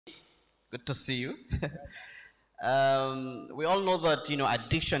Good to see you. We all know that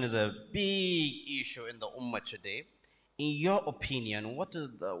addiction is a big issue in the ummah today. In your opinion, what is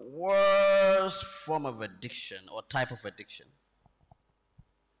the worst form of addiction or type of addiction?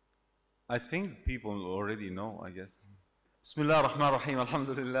 I think people already know, I guess. Bismillah ar-Rahman ar-Rahim,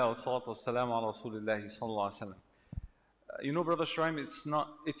 alhamdulillah, wa salatu wa salam ala Rasulillahi sallallahu alaihi wasallam. You know, Brother Shrime,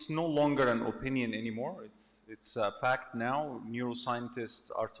 it's no longer an opinion anymore. It's a fact now.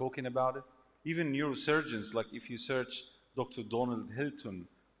 Neuroscientists are talking about it. Even neurosurgeons, like if you search Dr. Donald Hilton,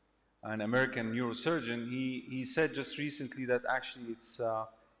 an American neurosurgeon, he said just recently that actually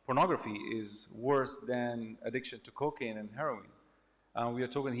pornography is worse than addiction to cocaine and heroin. We are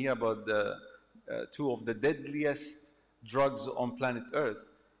talking here about two of the deadliest drugs on planet Earth.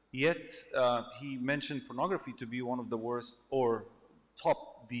 Yet, he mentioned pornography to be one of the worst, or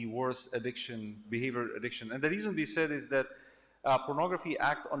top the worst behavior addiction. And the reason they said is that pornography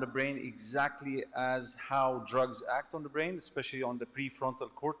acts on the brain exactly as how drugs act on the brain, especially on the prefrontal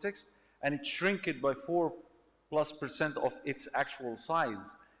cortex, and it shrink it by 4+% of its actual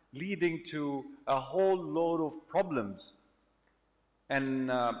size, leading to a whole load of problems. And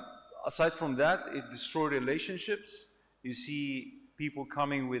aside from that, it destroys relationships. You see people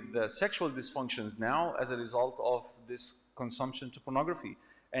coming with sexual dysfunctions now as a result of this consumption to pornography.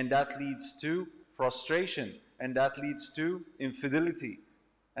 And that leads to frustration, and that leads to infidelity,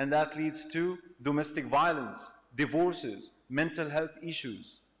 and that leads to domestic violence, divorces, mental health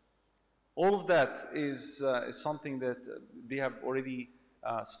issues. All of that is something that they have already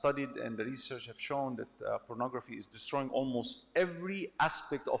studied, and the research have shown that pornography is destroying almost every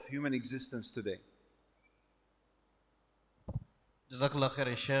aspect of human existence today. Jazakallah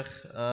khairan, Sheikh.